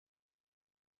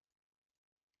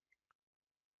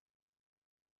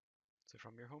So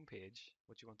from your home page,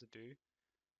 what you want to do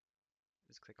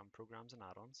is click on Programs and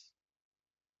Add-ons.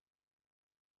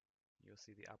 You'll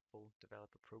see the Apple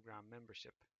Developer Program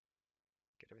membership.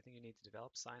 Get everything you need to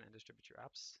develop, sign, and distribute your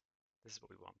apps. This is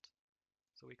what we want.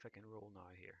 So we click Enroll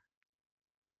Now here.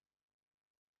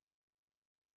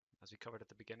 As we covered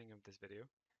at the beginning of this video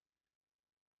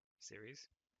series,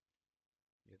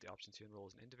 you have the option to enroll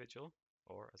as an individual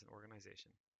or as an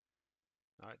organization.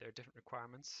 Now, there are different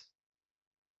requirements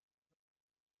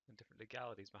and different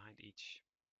legalities behind each.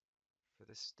 For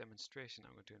this demonstration,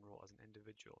 I'm going to enroll as an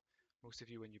individual. Most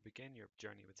of you, when you begin your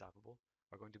journey with Zapable,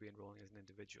 are going to be enrolling as an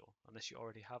individual, unless you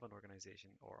already have an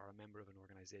organization or are a member of an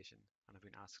organization and have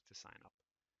been asked to sign up.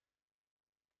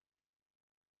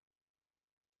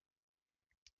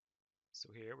 So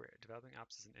here we're developing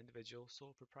apps as an individual,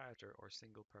 sole proprietor, or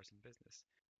single person business.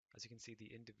 As you can see,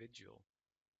 the individual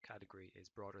category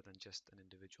is broader than just an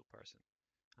individual person.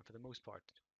 And for the most part,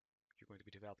 you're going to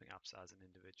be developing apps as an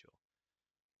individual.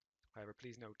 However,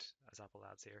 please note, as Apple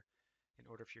adds here, in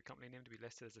order for your company name to be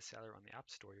listed as a seller on the App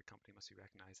Store, your company must be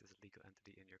recognized as a legal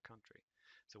entity in your country.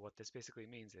 So what this basically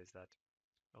means is that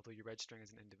although you're registering as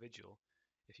an individual,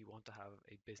 if you want to have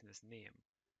a business name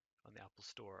on the Apple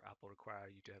Store, Apple require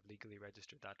you to have legally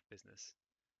registered that business,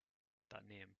 that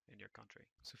name in your country.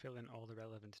 So fill in all the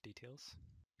relevant details,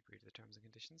 agree to the terms and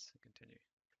conditions, and continue.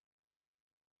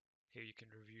 Here you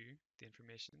can review the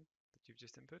information that you've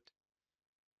just input.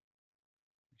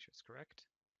 Make sure it's correct.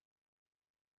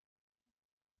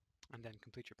 And then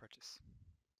complete your purchase.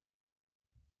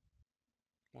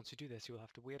 Once you do this, you will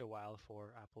have to wait a while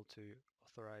for Apple to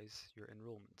authorize your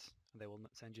enrollment, and they will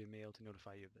send you a mail to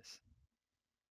notify you of this.